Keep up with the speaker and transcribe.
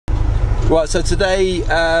Right, so today,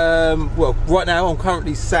 well, right now I'm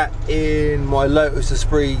currently sat in my Lotus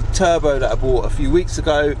Esprit Turbo that I bought a few weeks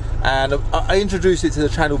ago, and I introduced it to the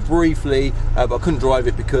channel briefly, but I couldn't drive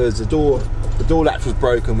it because the door latch was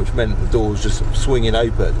broken, which meant the door was just swinging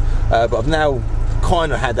open. But I've now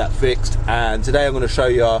kind of had that fixed, and today I'm going to show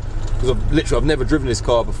you, because I've never driven this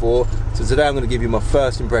car before, so today I'm going to give you my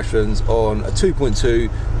first impressions on a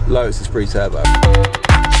 2.2 Lotus Esprit Turbo.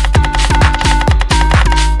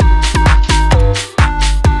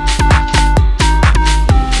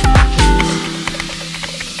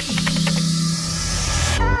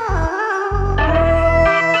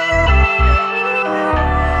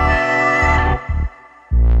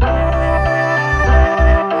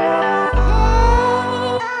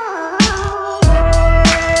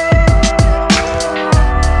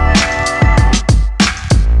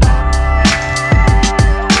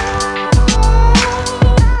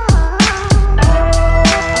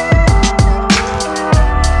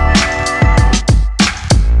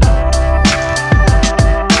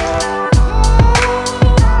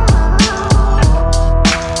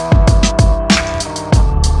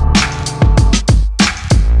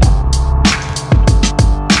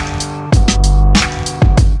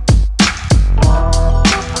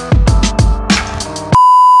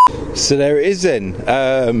 So there it is then.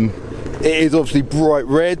 It is obviously bright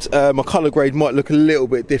red. My colour grade might look a little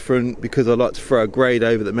bit different because I like to throw a grade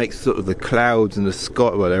over that makes sort of the clouds and the sky,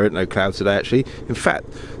 well, there aren't no clouds today actually. In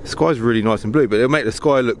fact, the sky's really nice and blue, but it'll make the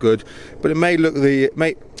sky look good. But it may look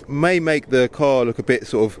may make the car look a bit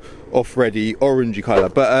sort of off-reddy, orangey colour.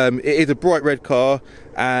 But it is a bright red car,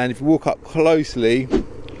 and if you walk up closely,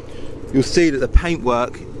 you'll see that the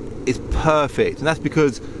paintwork is perfect, and that's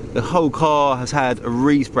because the whole car has had a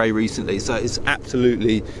respray recently, so it's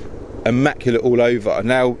absolutely immaculate all over.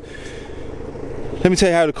 Now, let me tell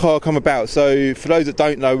you how the car come about. So for those that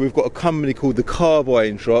don't know, we've got a company called the Car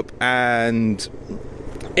Buying Shop, and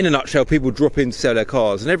in a nutshell, people drop in to sell their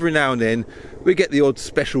cars, and every now and then we get the odd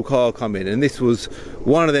special car come in, and this was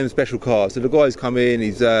one of them special cars. So the guy's come in,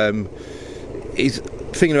 he's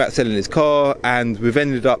thinking about selling his car, and we've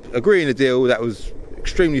ended up agreeing a deal that was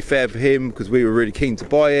extremely fair for him because we were really keen to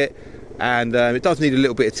buy it, and it does need a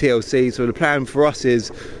little bit of TLC. So the plan for us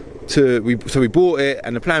is we bought it,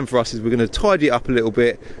 and the plan for us is we're going to tidy it up a little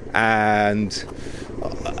bit and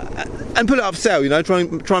put it up for sale, you know, try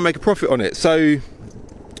and make a profit on it. So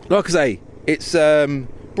like I say, it's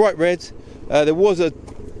bright red. There was a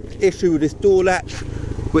issue with this door latch,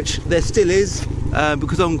 which there still is.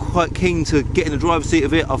 Because I'm quite keen to get in the driver's seat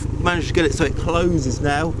of it, I've managed to get it so it closes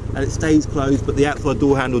now, and it stays closed, but the outside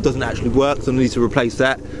door handle doesn't actually work, so I need to replace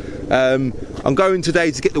that. I'm going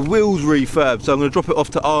today to get the wheels refurbed, so I'm going to drop it off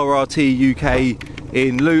to RRTUK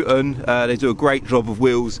in Luton. They do a great job of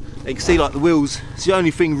wheels. And you can see, like, the wheels, it's the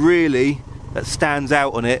only thing really that stands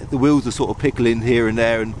out on it. The wheels are sort of pickling here and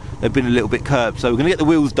there, and they've been a little bit curved, so we're going to get the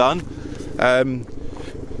wheels done.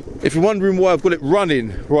 If you're wondering why I've got it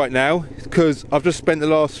running right now, it's because I've just spent the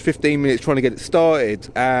last 15 minutes trying to get it started,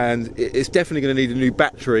 and it's definitely going to need a new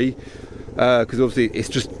battery because obviously it's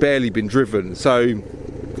just barely been driven. So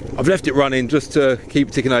I've left it running just to keep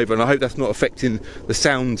it ticking over, and I hope that's not affecting the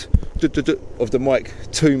sound of the mic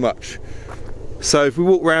too much. So if we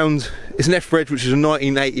walk around, it's an F-Reg, which is a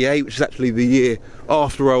 1988, which is actually the year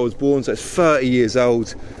after I was born, so it's 30 years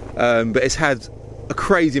old, but it's had a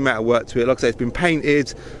crazy amount of work to it. Like I say, it's been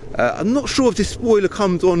painted. I'm not sure if this spoiler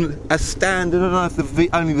comes on as standard. I don't know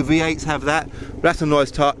if only the V8s have that, but that's a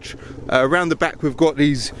nice touch. Around the back we've got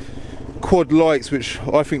these quad lights, which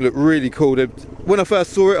I think look really cool. When I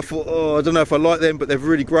first saw it, I thought, oh, I don't know if I like them, but they've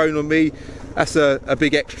really grown on me. That's a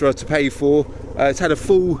big extra to pay for. It's had a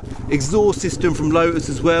full exhaust system from Lotus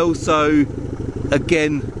as well, so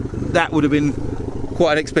again, that would have been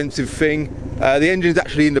quite an expensive thing. The engine's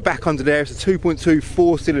actually in the back under there. It's a 2.2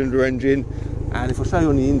 4-cylinder engine, and if I show you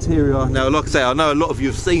on the interior, now like I say, I know a lot of you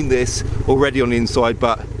have seen this already on the inside,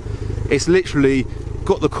 but it's literally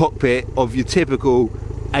got the cockpit of your typical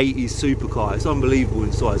 80s supercar. It's unbelievable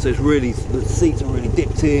inside, so it's really, the seats are really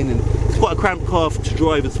dipped in, and it's quite a cramped car to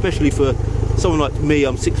drive, especially for someone like me.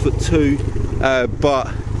 I'm 6'2",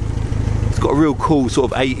 but it's got a real cool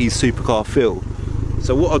sort of 80s supercar feel.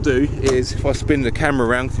 So what I'll do is, if I spin the camera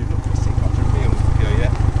around,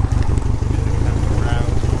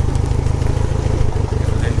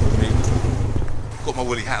 my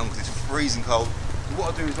woolly hat on because it's freezing cold. So what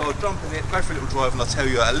I'll do is I'll jump in it, go for a little drive, and I'll tell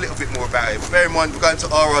you a little bit more about it. But bear in mind, we're going to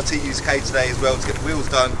RRTUK today as well to get the wheels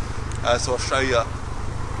done, so I'll show you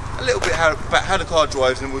a little bit about how the car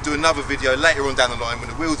drives, and we'll do another video later on down the line when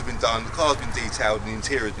the wheels have been done, the car's been detailed, and the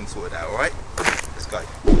interior has been sorted out. Alright, let's go.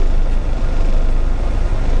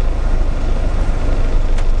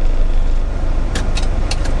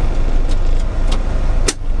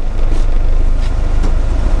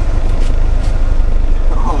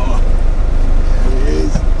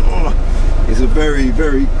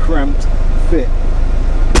 very cramped fit.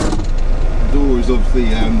 The door is obviously,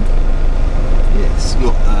 yeah, it's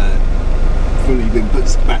not fully been put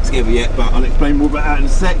back together yet, but I'll explain more about that in a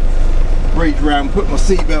sec. Reach around, put my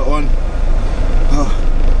seatbelt on.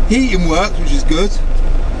 Heating works, which is good.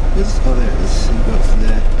 Oh, there it is, seatbelt's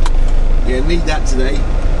there. Yeah, need that today.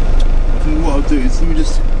 I think what I'll do is, let me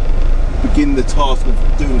just begin the task of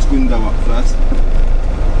doing this window up first.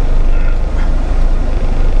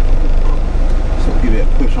 Sort of give it a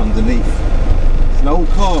push underneath. It's an old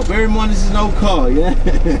car, bear in mind this is an old car, yeah?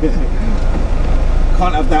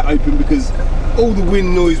 Can't have that open because all the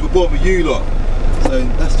wind noise will bother you lot. So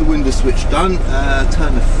that's the window switch done.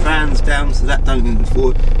 Turn the fans down so that don't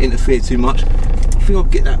interfere too much. I think I'll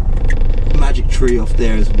get that magic tree off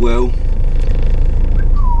there as well.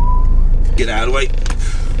 Get out of the way.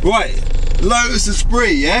 Right, Lotus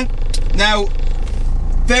Esprit, yeah? Now,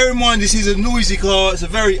 bear in mind this is a noisy car, it's a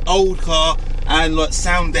very old car, and like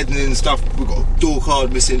sound deadening and stuff, we've got a door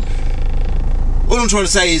card missing. What I'm trying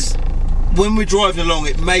to say is, when we're driving along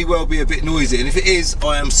it may well be a bit noisy, and if it is,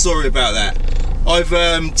 I am sorry about that.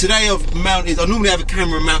 Today I've mounted, I normally have a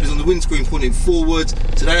camera mounted on the windscreen pointing forward.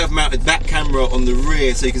 Today I've mounted that camera on the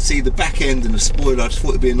rear so you can see the back end and the spoiler. I just thought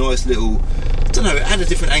it'd be a nice little, I don't know, it had a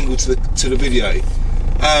different angle to the video.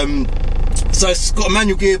 So it's got a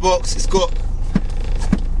manual gearbox, it's got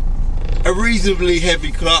a reasonably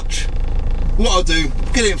heavy clutch. What I'll do,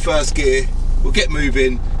 get it in first gear, we'll get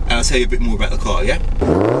moving, and I'll tell you a bit more about the car, yeah?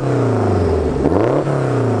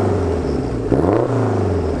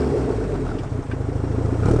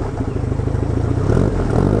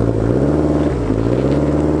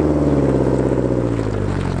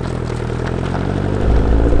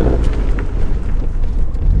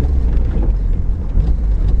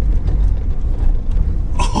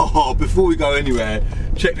 Before we go anywhere,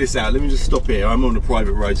 check this out. Let me just stop here. I'm on a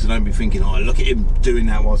private road, so don't be thinking, oh, look at him doing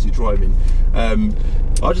that whilst he's driving.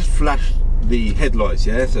 I just flashed the headlights,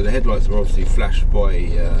 yeah? So the headlights are obviously flashed by...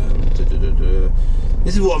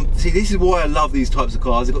 This is why I love these types of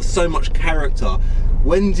cars. They've got so much character.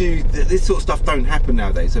 This sort of stuff don't happen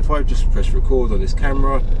nowadays. So if I just press record on this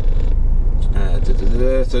camera,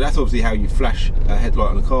 so that's obviously how you flash a headlight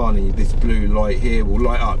on a car, and this blue light here will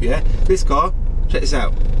light up, yeah? This car, check this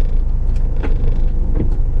out.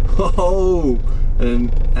 Oh,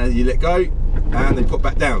 and as you let go, and they put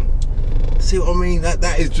back down. See what I mean?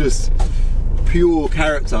 That is just pure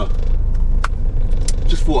character.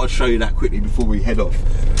 Just thought I'd show you that quickly before we head off.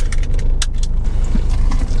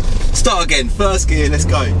 Start again, first gear, let's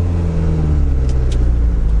go.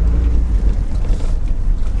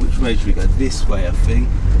 Which way should we go? This way, I think.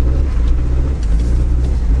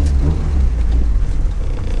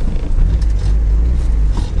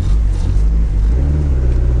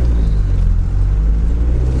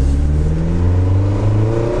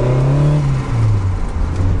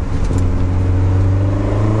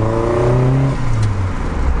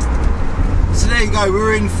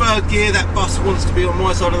 We're in third gear. That bus wants to be on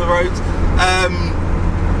my side of the road.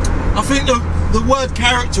 I think the word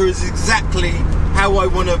character is exactly how I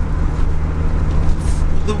want to,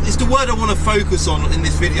 it's the word I want to focus on in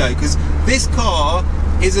this video, because this car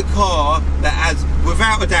is a car that has,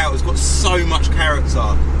 without a doubt, has got so much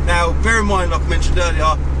character. Now bear in mind, like I mentioned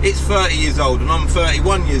earlier, it's 30 years old and I'm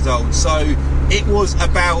 31 years old, so it was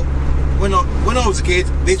about, when I was a kid,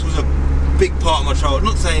 this was a big part of my childhood.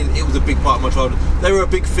 Not saying it was a big part of my childhood, they were a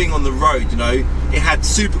big thing on the road, you know. It had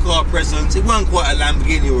supercar presence. It weren't quite a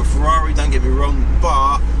Lamborghini or a Ferrari, don't get me wrong,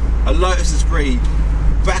 but a Lotus Esprit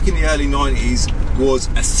back in the early 90s was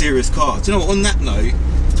a serious car. Do you know what, on that note,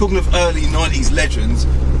 talking of early 90s legends,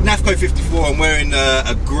 NAFFCO54, I'm wearing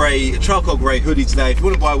a charcoal grey hoodie today. If you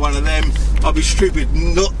want to buy one of them, I'll be stupid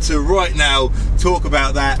not to right now talk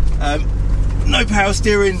about that. No power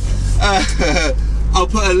steering. I'll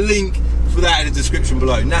put a link for that in the description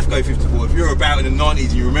below. NAFFCO54. If you're about in the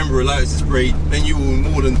 90s and you remember a Lotus Esprit, then you will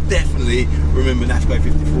more than definitely remember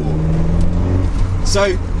NAFFCO54.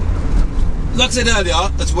 So, like I said earlier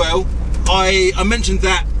as well, I mentioned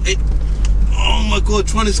that oh my god,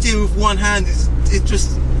 trying to steer with one hand is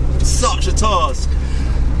just such a task.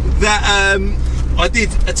 That I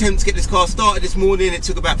did attempt to get this car started this morning. It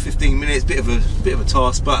took about 15 minutes, bit of a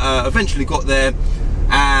task, but eventually got there.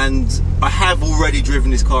 And I have already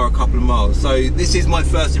driven this car a couple of miles, so this is my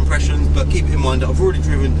first impressions, but keep in mind that I've already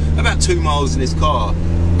driven about 2 miles in this car,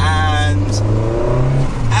 and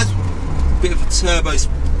as a bit of a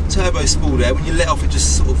turbo spool there, when you let off it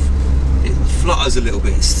just sort of, it flutters a little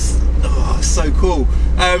bit. It's so cool.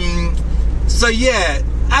 So yeah,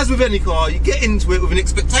 as with any car, you get into it with an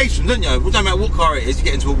expectation, don't you? Well, don't matter what car it is, you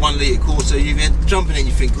get into a 1 litre Corsa, you jump in it and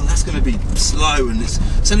you think, oh, that's going to be slow, and it's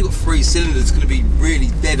only got 3 cylinders, it's going to be really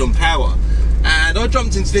dead on power. And I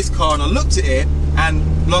jumped into this car and I looked at it, and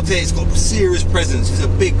like I said, it's got a serious presence. It's a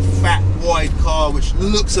big, fat, wide car which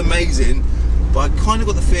looks amazing, but I kind of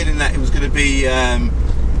got the feeling that it was going to be,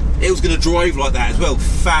 it was going to drive like that as well,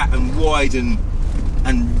 fat and wide and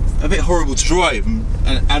a bit horrible to drive,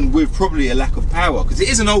 and with probably a lack of power, because it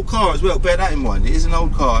is an old car as well. Bear that in mind. It is an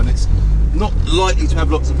old car and it's not likely to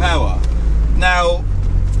have lots of power. Now,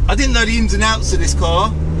 I didn't know the ins and outs of this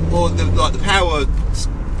car, or the power.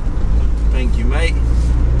 Thank you, mate.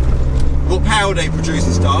 What power they produce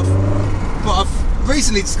and stuff. But I've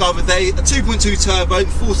recently discovered a 2.2 turbo,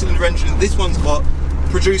 4-cylinder engine this one's got,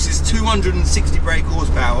 produces 260 brake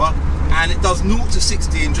horsepower, and it does 0 to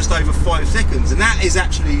 60 in just over 5 seconds, and that is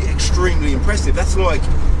actually extremely impressive. That's like,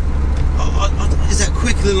 is that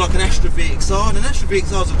quicker than like an Astra VXR? And an Astra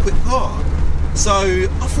VXR is a quick car. So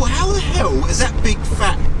I thought, how the hell is that big,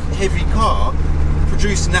 fat, heavy car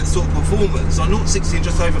producing that sort of performance on 0 to 60 in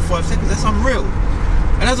just over 5 seconds? That's unreal.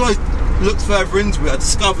 And as I looked further into it, I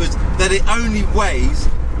discovered that it only weighs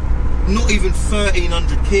not even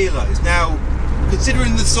 1,300 kilos. Now,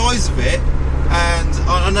 considering the size of it, and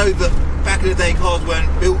I know that back in the day cars weren't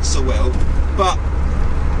built so well, but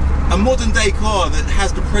a modern day car that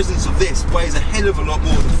has the presence of this weighs a hell of a lot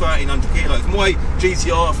more than 1,300 kilos. My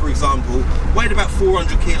GTR, for example, weighed about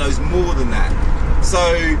 400 kilos more than that. So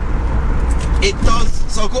it does.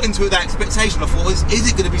 So I got into it with that expectation. I thought, is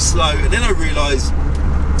it going to be slow? And then I realised,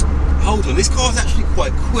 hold on, this car's actually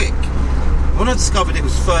quite quick. When I discovered it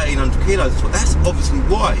was 1,300 kilos, I thought, that's obviously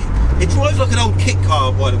why. It drives like an old kit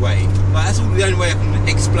car, by the way. Like, that's the only way I can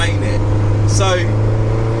explain it. So,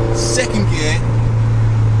 second gear,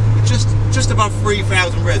 just above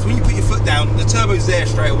 3,000 revs. When you put your foot down, the turbo's there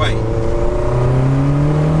straight away.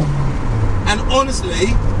 And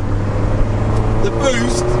honestly, the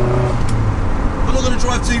boost, I'm not going to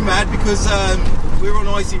drive too mad because we're on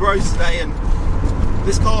icy roads today, and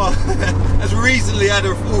this car has recently had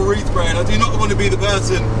a full respray, and I do not want to be the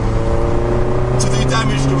person to do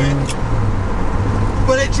damage to it.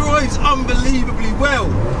 But it drives unbelievably well.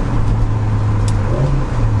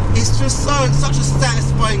 It's just such a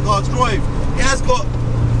satisfying car to drive. It has got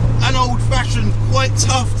an old-fashioned, quite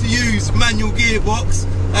tough to use manual gearbox.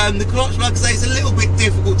 The clutch, like I say, is a little bit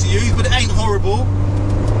difficult to use, but it ain't horrible.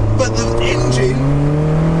 But the engine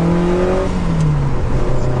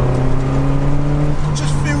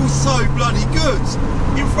just feels so bloody good.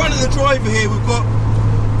 In front of the driver here, we've got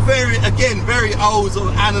very old sort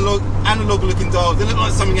of analog looking dials. They look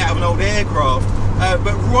like something out of an old aircraft.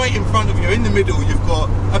 But right in front of you, in the middle, you've got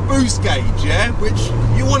a boost gauge, yeah, which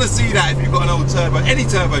you want to see that if you've got an old turbo, any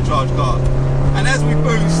turbocharged car. And as we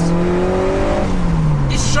boost,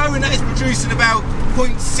 it's showing that it's producing about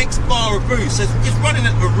 0.6 bar of boost. So it's running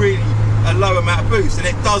at a low amount of boost, and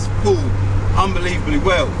it does pull unbelievably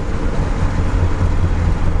well.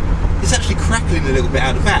 It's actually crackling a little bit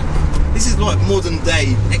out the back. This is like modern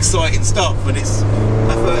day exciting stuff, and it's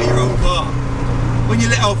a 30-year-old car. When you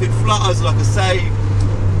let off, it flutters, like I say,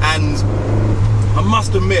 and I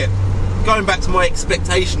must admit, going back to my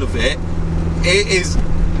expectation of it, it is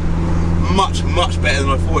much better than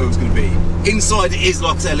I thought it was going to be. Inside it is,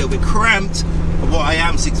 like I say, a little bit cramped. Well, I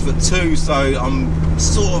am 6'2", so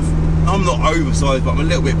I'm not oversized, but I'm a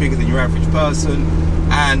little bit bigger than your average person,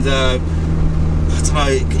 and I don't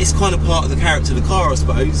know, it's kind of part of the character of the car, I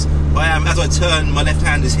suppose. As I turn, my left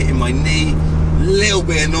hand is hitting my knee. A little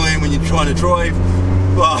bit annoying when you're trying to drive,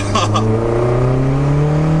 but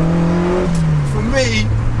for me,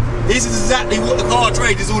 this is exactly what the car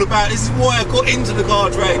trade is all about. This is why I got into the car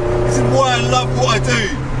trade. This is why I love what I do,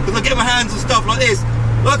 because I get my hands on stuff like this.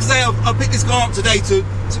 Like I say, I picked this car up today to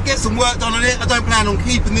get some work done on it. I don't plan on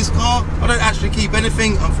keeping this car. I don't actually keep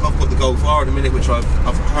anything. I've got the Golf R in a minute, which I've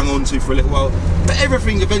hung on to for a little while. But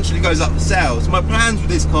everything eventually goes up for sale. So my plans with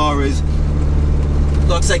this car is,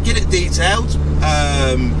 like I say, get it detailed,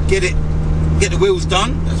 get the wheels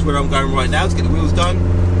done. That's where I'm going right now, to get the wheels done.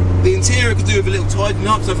 The interior could do with a little tidying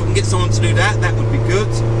up, so if I can get someone to do that, that would be good.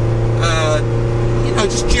 You know,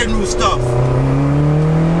 just general stuff.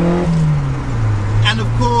 And of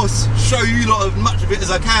course, show you lot as much of it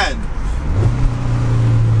as I can.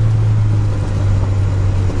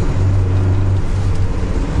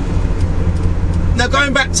 Now,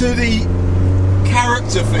 going back to the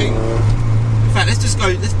character thing. In fact, let's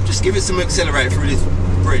just give it some accelerator through this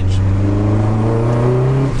bridge.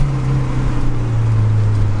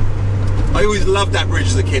 I I always loved that bridge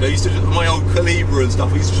as a kid. I used to, my old Calibra and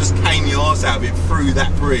stuff, I used to just cane the arse out of it through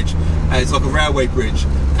that bridge. It's like a railway bridge,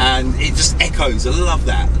 and it just echoes. I love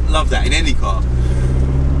that in any car.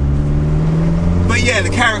 But yeah, the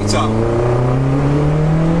character.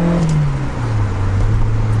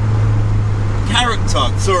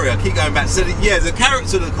 Sorry, I keep going back. So yeah, the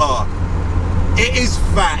character of the car. It is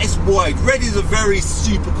fat, it's wide. Red is a very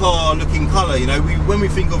supercar looking colour, you know. When we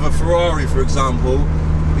think of a Ferrari, for example,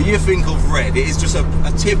 you think of red. It is just a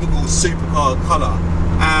typical supercar colour,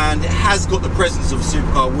 and it has got the presence of a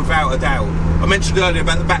supercar without a doubt. I mentioned earlier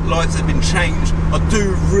about the backlights that have been changed. I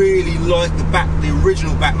do really like the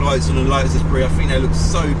original backlights on the Lotus Esprit. I think they look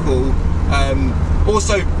so cool.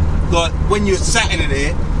 Also, like when you're sat in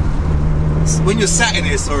here,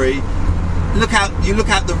 sorry, you look out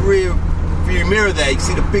the rear view mirror there, you can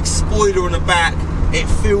see the big spoiler on the back. It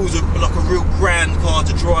feels like a real grand car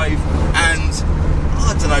to drive, and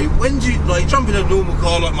I don't know, when you jump in a normal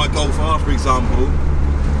car like my Golf R, for example,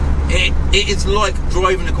 it is like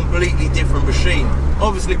driving a completely different machine.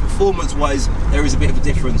 Obviously performance wise there is a bit of a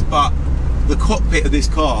difference, but the cockpit of this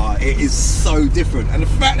car, it is so different. And the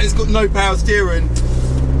fact that it's got no power steering,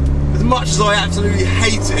 as much as I absolutely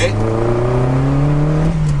hate it,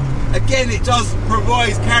 again, it does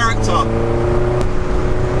provide character.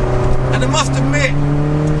 And I must admit,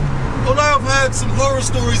 although I've heard some horror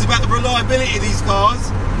stories about the reliability of these cars,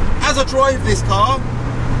 as I drive this car,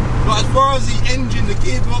 but as far as the engine, the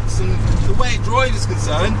gearbox and the way it drives is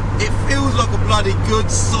concerned, it feels like a bloody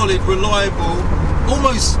good, solid, reliable,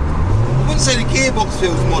 almost, I wouldn't say the gearbox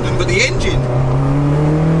feels modern, but the engine,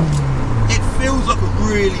 it feels like a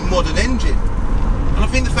really modern engine. And I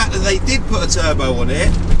think the fact that they did put a turbo on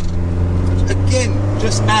it, again,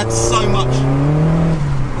 just adds so much.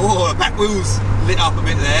 Oh, the back wheels lit up a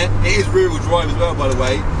bit there. It is rear wheel drive as well, by the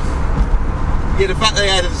way. Yeah, the fact they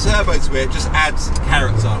added a turbo to it just adds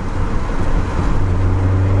character.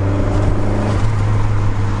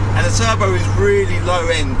 And the turbo is really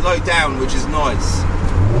low down, which is nice.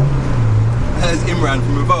 There's Imran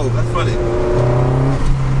from Revolve, that's funny.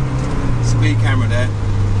 Speed camera there.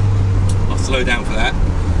 I'll slow down for that.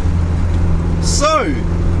 So,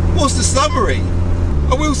 what's the summary?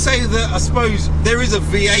 I will say that I suppose there is a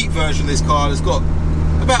V8 version of this car that's got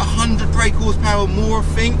about 100 brake horsepower more, I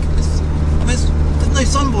think. There's no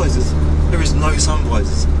sun visors. There is no sun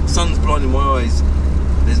visors. Sun's blinding my eyes.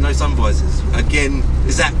 There's no sun visors. Again,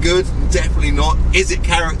 is that good? Definitely not. Is it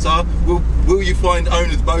character? Will you find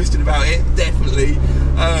owners boasting about it? Definitely.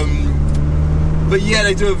 But yeah,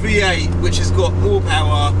 they do a V8 which has got more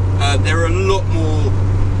power. They're a lot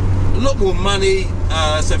more money.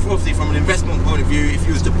 So obviously from an investment point of view, if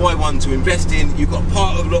you was to buy one to invest in, you've got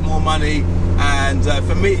part of a lot more money. And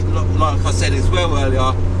for me, like I said as well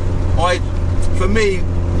earlier, for me,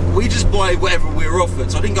 we just buy whatever we're offered.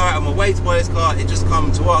 So I didn't go out of my way to buy this car, it just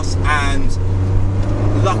come to us, and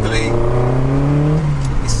luckily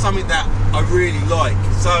it's something that I really like.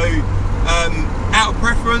 So out of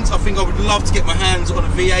preference, I think I would love to get my hands on a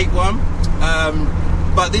V8 one.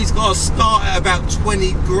 But these cars start at about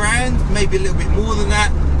 20 grand, maybe a little bit more than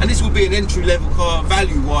that. And this will be an entry-level car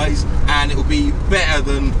value-wise, and it will be better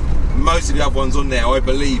than most of the other ones on there, I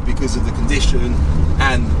believe, because of the condition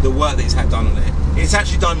and the work that it's had done on it. It's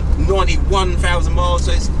actually done 91,000 miles,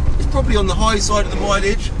 so it's probably on the high side of the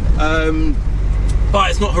mileage. But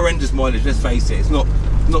it's not horrendous mileage, let's face it. It's not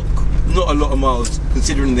a lot of miles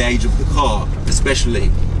considering the age of the car,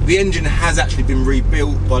 especially. The engine has actually been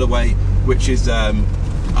rebuilt, by the way, which is a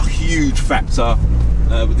huge factor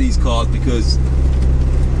with these cars, because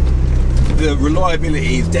the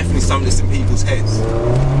reliability is definitely something that's in people's heads.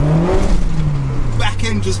 Back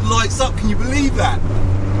end just lights up, can you believe that?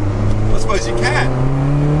 I suppose you can.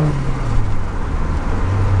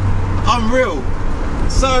 Unreal.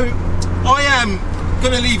 So I am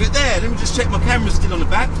going to leave it there. Let me just check my camera's still on the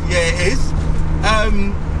back. Yeah, it is.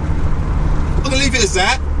 I'm going to leave it as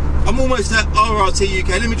that. I'm almost at RRTUK.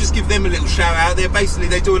 Let me just give them a little shout out.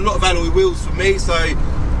 They do a lot of alloy wheels for me, so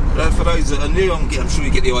for those that are new, I'm sure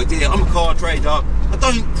you get the idea. I'm a car trader. I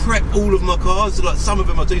don't prep all of my cars. Like some of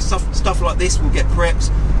them I do stuff like this will get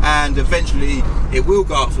prepped, and eventually it will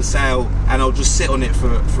go up for sale, and I'll just sit on it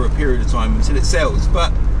for a period of time until it sells.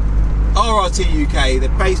 But RRTUK,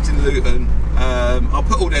 they're based in Luton. I'll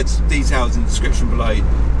put all their details in the description below.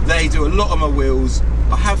 They do a lot of my wheels.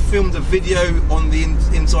 I have filmed a video on the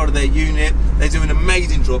inside of their unit. They do an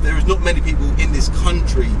amazing job. There is not many people in this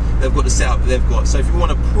country that have got the setup that they've got. So if you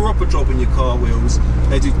want a proper job on your car wheels,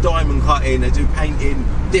 they do diamond cutting, they do painting,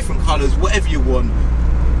 different colours, whatever you want,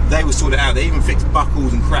 they will sort it out. They even fix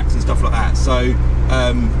buckles and cracks and stuff like that. So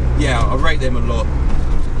yeah, I rate them a lot.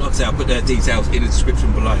 like I say, I'll put their details in the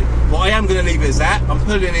description below. But I am going to leave it as that. I'm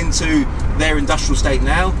pulling into their industrial estate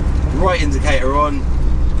now. Right indicator on.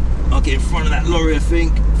 I'll get in front of that lorry, I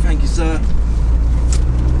think. Thank you, sir.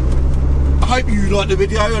 I hope you like the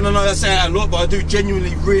video, and I know I say that a lot, but I do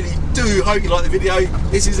genuinely really do hope you like the video.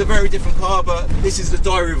 This is a very different car, but this is the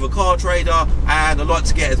diary of a car trader, and I like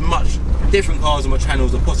to get as much different cars on my channel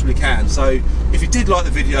as I possibly can. So if you did like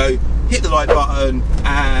the video, hit the like button,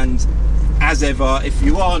 and as ever, if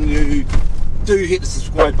you are new, do hit the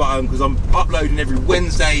subscribe button, because I'm uploading every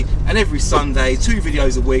Wednesday and every Sunday, 2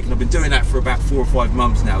 videos a week, and I've been doing that for about 4 or 5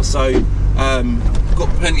 months now. So got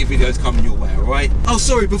plenty of videos coming your way, alright? Oh,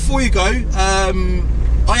 sorry, before you go,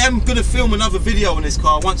 I am going to film another video on this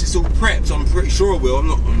car once it's all prepped. I'm pretty sure I will. I'm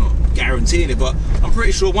not guaranteeing it, but I'm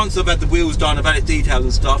pretty sure once I've had the wheels done, I've had it detailed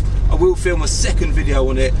and stuff, I will film a second video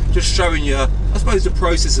on it, just showing you, I suppose, the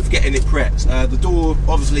process of getting it prepped. The door,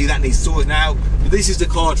 obviously, that needs sorting out. But this is the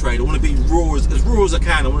car trade. I want to be raw as I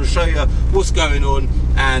can. I want to show you what's going on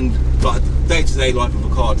and like day-to-day life of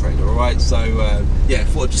a car trader. All right. So yeah, I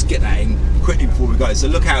thought I'd just get that in quickly before we go. So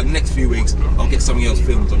look out, in the next few weeks, I'll get something else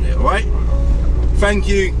filmed on it. All right. Thank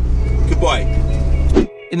you. Goodbye.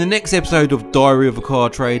 In the next episode of Diary of a Car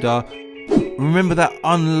Trader, remember that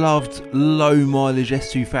unloved low mileage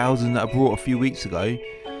S2000 that I brought a few weeks ago?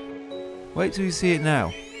 Wait till you see it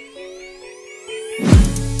now.